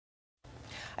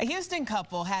A Houston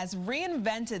couple has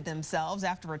reinvented themselves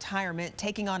after retirement,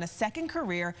 taking on a second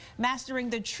career, mastering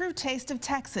the true taste of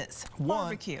Texas,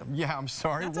 barbecue.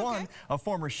 One, a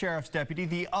former sheriff's deputy,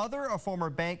 the other, a former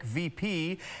bank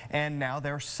VP, and now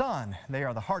their son. They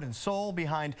are the heart and soul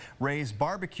behind Ray's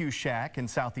Barbecue Shack in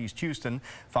Southeast Houston.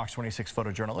 Fox 26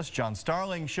 photojournalist John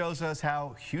Starling shows us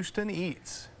how Houston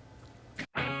eats.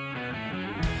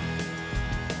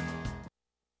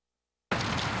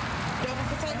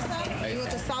 You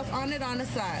want the sauce on it on the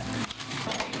side?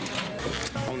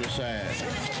 On the side.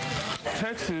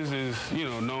 Texas is,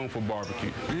 known for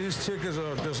barbecue. These chickens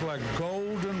are just like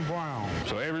golden brown.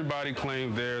 So everybody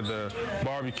claims they're the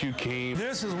barbecue king.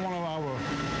 This is one of our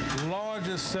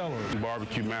largest sellers.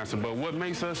 Barbecue master. But what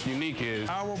makes us unique is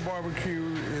our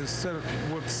barbecue is set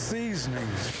with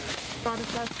seasonings.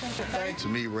 To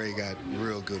me, Ray got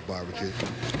real good barbecue.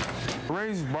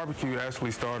 Ray's barbecue actually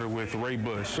started with Ray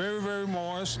Busch. Very, very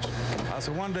moist. I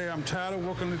said, one day I'm tired of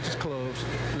working at these clubs.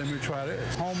 Let me try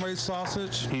this. Homemade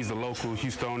sausage. He's a local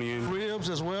Houstonian.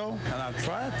 Ribs as well. And I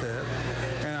tried that,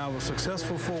 and I was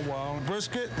successful for a while.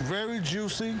 Brisket, very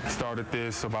juicy. Started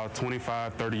this about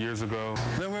 25, 30 years ago.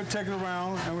 Then we'll take it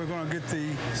around, and we're going to get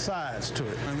the sides to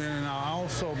it. And then I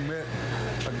also met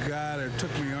a guy that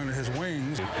took me under his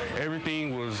wings. Everything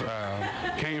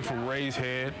came from Ray's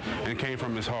head and came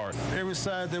from his heart. Every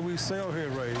side that we sell here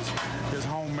at Ray's is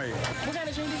homemade. What kind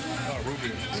of drink is this?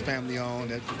 Ruby. It's family owned.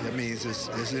 That means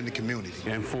it's in the community.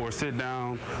 And for a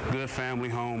sit-down, good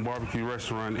family-home barbecue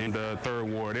restaurant in the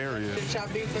 3rd Ward area.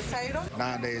 Chopped beef potato?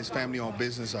 Nowadays, family-owned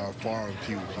business are far and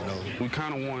few, We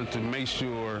kind of wanted to make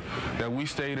sure that we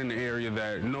stayed in the area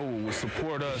that would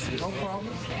support us. No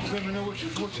problem. Let me know what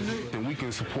you need. And we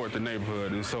can support the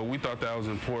neighborhood. And so we thought that was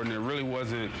important. It really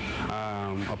wasn't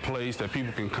a place that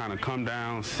people can kind of come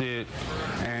down, sit,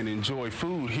 and enjoy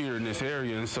food here in this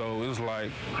area. And so it was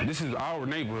like, this is our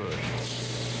neighborhood.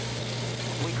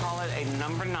 We call it a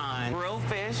number 9. Grilled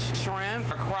fish, shrimp,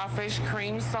 a crawfish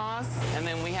cream sauce, and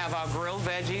then we have our grilled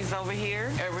veggies over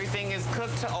here. Everything is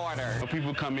cooked to order.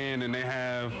 People come in and they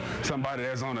have somebody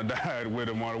that's on a diet with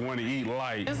them or want to eat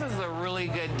light. This is a really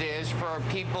good dish for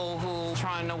people who are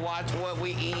trying to watch what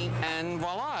we eat, and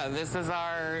voila, this is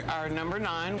our number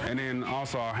 9. And then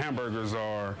also our hamburgers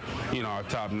are, our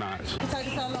top notch. Potato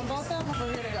salad on both of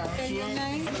them? Here to go. And your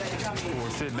name? For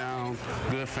a sit-down,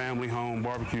 good family-home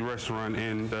barbecue restaurant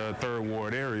in the 3rd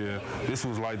Ward area, this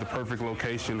was like the perfect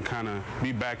location to kind of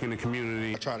be back in the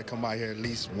community. I try to come out here at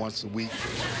least once a week.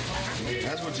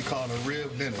 That's what you call a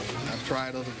rib dinner. I've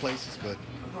tried other places, but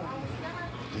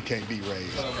you can't beat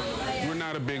Ray's. We're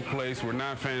not a big place, we're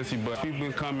not fancy, but people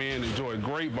can come in and enjoy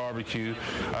great barbecue.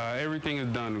 Everything is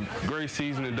done with great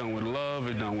seasoning, done with love,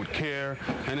 it's done with care,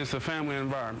 and it's a family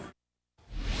environment.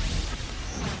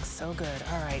 So good.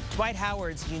 All right. Dwight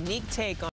Howard's unique take on